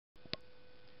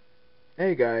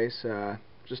Hey guys,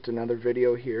 just another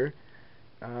video here.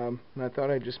 I thought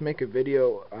I'd just make a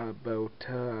video about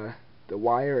the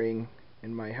wiring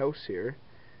in my house here.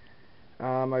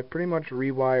 I pretty much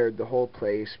rewired the whole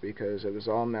place because it was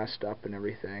all messed up and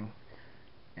everything.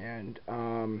 And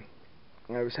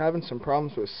I was having some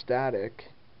problems with static,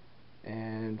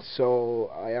 and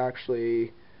so I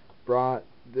actually brought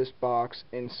this box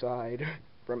inside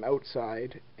from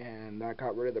outside, and that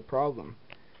got rid of the problem.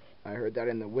 I heard that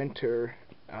in the winter,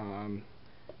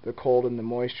 the cold and the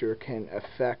moisture can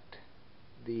affect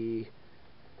the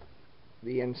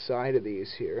inside of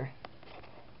these here.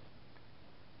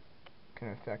 Can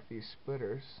affect these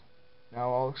splitters.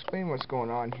 Now I'll explain what's going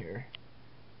on here.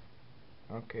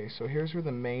 Okay, so here's where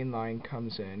the main line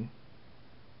comes in,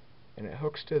 and it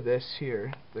hooks to this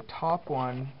here. The top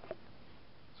one,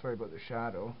 sorry about the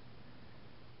shadow.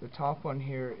 The top one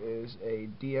here is a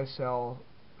DSL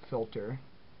filter.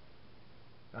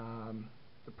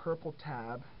 The purple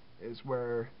tab is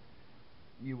where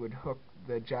you would hook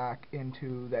the jack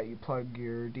into that you plug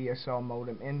your DSL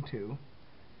modem into,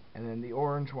 and then the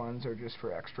orange ones are just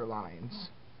for extra lines.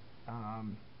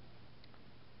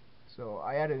 So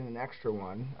I added an extra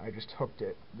one. I just hooked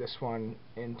this one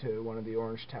into one of the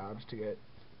orange tabs to get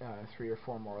 3 or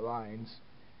 4 more lines,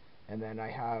 and then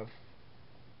I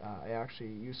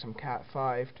actually used some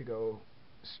Cat5 to go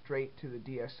straight to the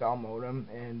DSL modem,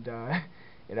 and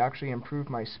it actually improved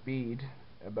my speed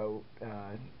about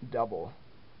double.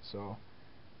 So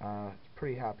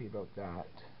pretty happy about that.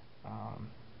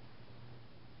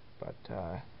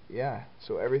 Yeah,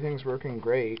 so everything's working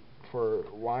great for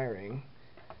wiring.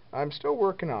 I'm still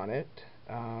working on it.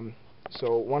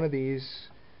 So one of these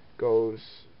goes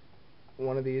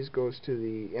to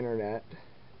the internet,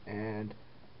 and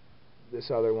this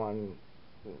other one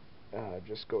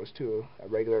just goes to a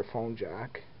regular phone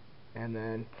jack. And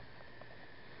then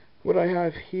what I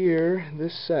have here,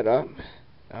 this setup,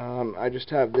 I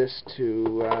just have this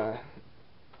to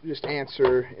just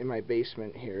answer in my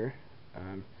basement here.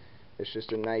 It's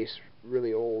just a nice,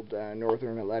 really old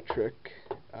Northern Electric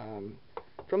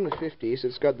from the 50s.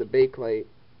 It's got the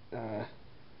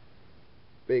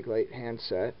Bakelite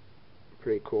handset,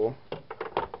 pretty cool.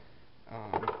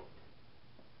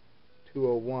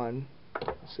 201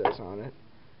 it says on it.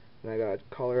 And I got a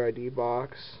caller ID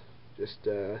box, just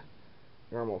a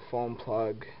normal phone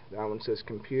plug. That one says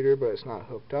computer, but it's not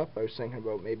hooked up. I was thinking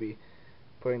about maybe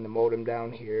putting the modem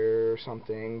down here or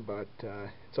something, but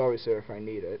it's always there if I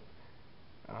need it.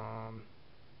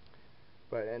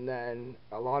 And then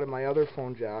a lot of my other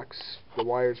phone jacks, the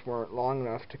wires weren't long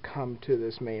enough to come to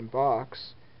this main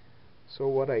box. So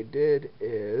what I did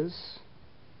is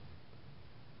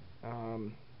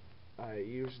I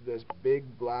used this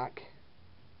big black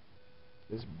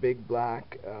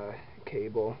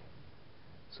cable.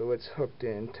 So it's hooked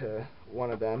into one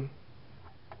of them,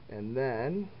 and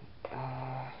then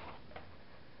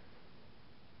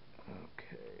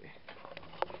okay.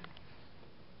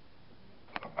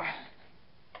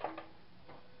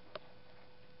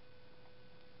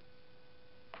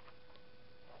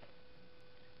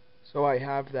 So I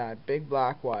have that big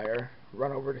black wire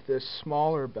run over to this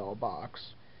smaller bell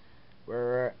box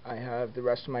where I have the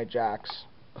rest of my jacks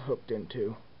hooked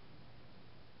into,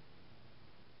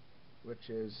 which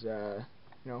is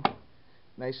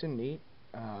nice and neat,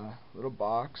 little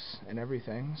box and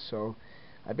everything. So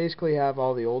I basically have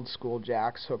all the old school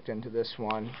jacks hooked into this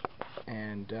one,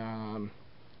 and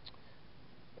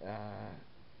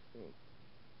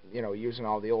using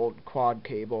all the old quad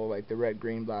cable like the red,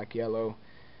 green, black, yellow,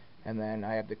 and then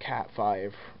I have the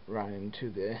Cat5 run into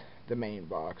the main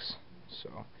box.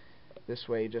 So this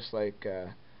way, just like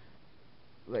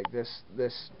this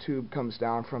tube comes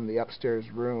down from the upstairs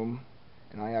room,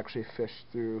 and I actually fish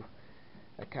through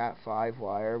a Cat5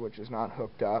 wire, which is not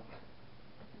hooked up.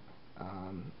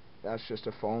 That's just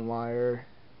a phone wire.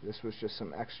 This was just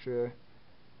some extra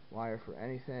wire for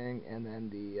anything, and then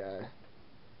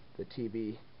the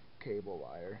TV cable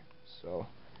wire. So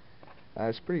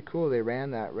it's pretty cool. They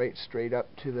ran that right straight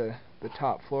up to the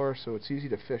top floor, so it's easy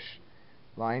to fish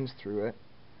lines through it.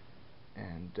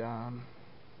 And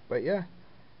but yeah,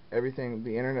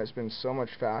 the internet's been so much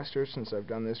faster since I've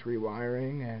done this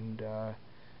rewiring, and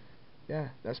yeah,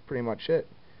 that's pretty much it.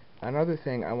 Another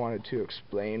thing I wanted to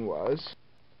explain was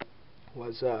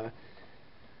with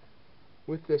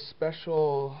this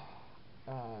special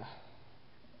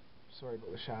sorry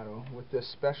about the shadow, with this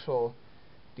special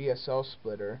DSL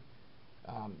splitter,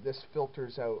 this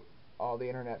filters out all the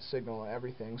internet signal and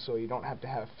everything, so you don't have to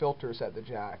have filters at the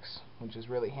jacks, which is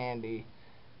really handy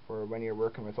for when you're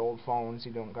working with old phones.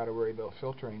 You don't got to worry about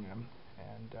filtering them,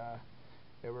 and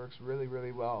it works really,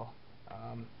 really well.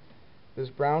 This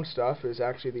brown stuff is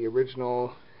actually the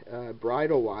original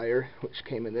bridle wire, which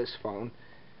came in this phone.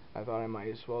 I thought I might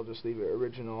as well just leave it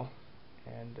original.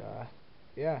 And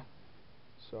yeah,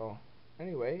 so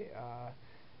anyway,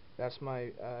 that's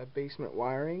my basement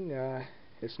wiring.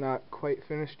 It's not quite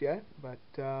finished yet, but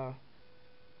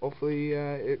hopefully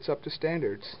it's up to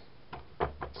standards. I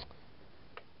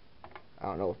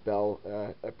don't know if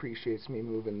Bell appreciates me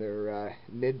moving their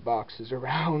NID boxes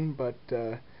around, but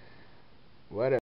whatever.